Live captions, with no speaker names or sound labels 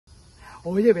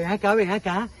Oye, ven acá, ven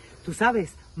acá. Tú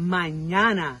sabes,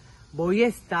 mañana voy a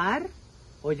estar,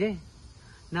 oye,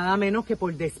 nada menos que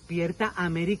por Despierta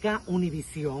América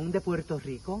Univisión de Puerto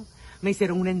Rico. Me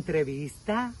hicieron una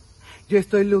entrevista. Yo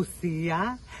estoy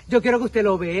Lucía. Yo quiero que usted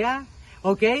lo vea,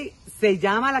 ¿ok? Se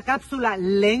llama la cápsula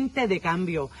Lente de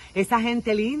Cambio. Esa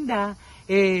gente linda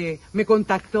me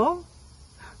contactó,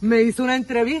 me hizo una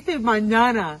entrevista y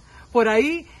mañana, por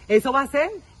ahí, eso va a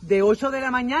ser de 8 de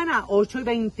la mañana,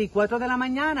 8:24 de la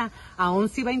mañana a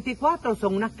 11:24.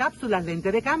 Son unas cápsulas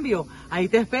Lente de Cambio. Ahí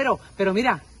te espero. Pero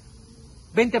mira,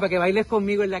 vente para que bailes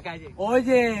conmigo en la calle.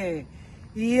 Oye,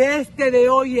 y este de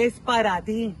hoy es para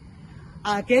ti.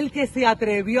 Aquel que se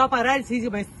atrevió a parar, sí,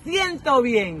 me siento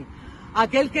bien.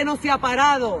 Aquel que no se ha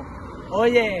parado.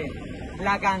 Oye,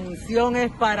 la canción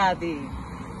es para ti.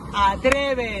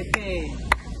 Atrévete.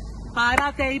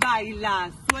 Párate y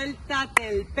baila. Suéltate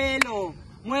el pelo.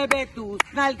 Mueve tus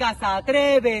nalgas.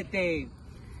 Atrévete.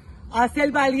 Haz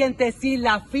el valiente, si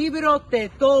la fibra te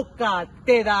toca,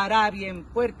 te dará bien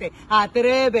fuerte.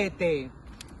 Atrévete.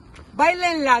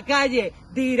 Baila en la calle,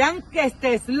 dirán que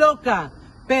estés loca,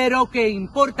 pero ¿qué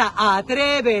importa?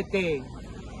 Atrévete.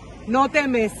 No te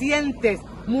me sientes,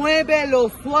 muévelo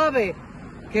suave,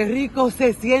 qué rico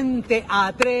se siente.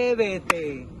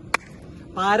 Atrévete.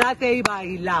 Párate y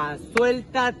baila,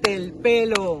 suéltate el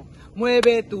pelo,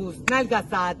 mueve tus nalgas.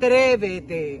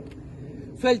 Atrévete.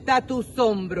 Suelta tus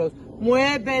hombros,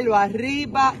 muévelo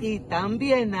arriba y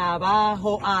también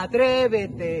abajo.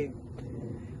 Atrévete.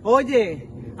 Oye,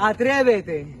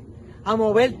 atrévete a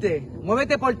moverte.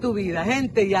 Muévete por tu vida,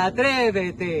 gente, y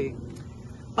atrévete.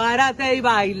 Párate y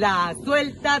baila,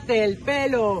 suéltate el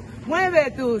pelo,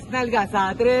 mueve tus nalgas.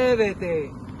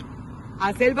 Atrévete.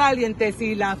 Haz el valiente,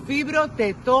 si la fibra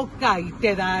te toca y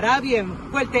te dará bien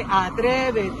fuerte.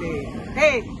 Atrévete.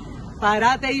 Hey,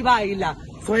 párate y baila.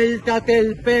 Suéltate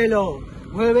el pelo,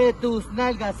 mueve tus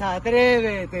nalgas.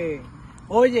 Atrévete.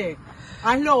 Oye,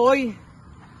 hazlo hoy.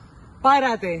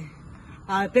 Párate,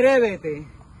 atrévete,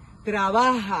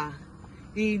 trabaja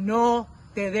y no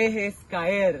te dejes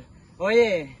caer.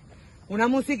 Oye, una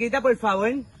musiquita, por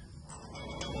favor.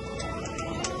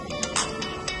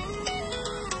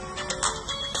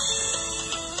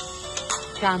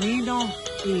 Camino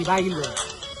y bailo.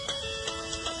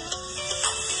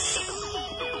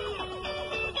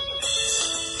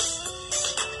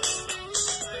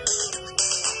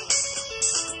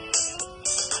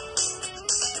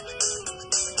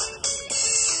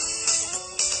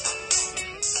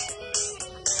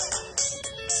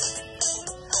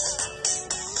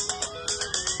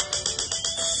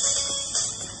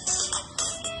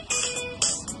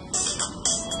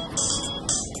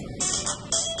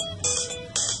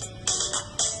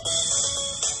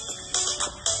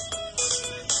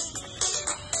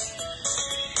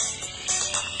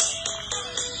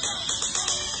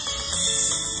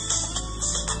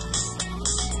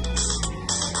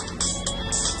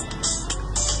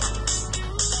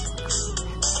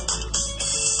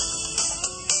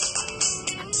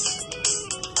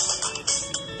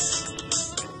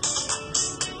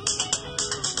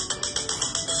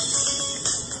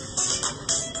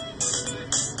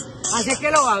 Así es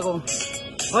que lo hago.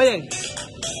 Oye,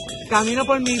 camino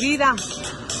por mi vida,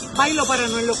 bailo para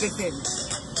no enloquecer.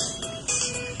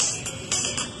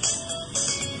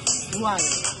 Suave.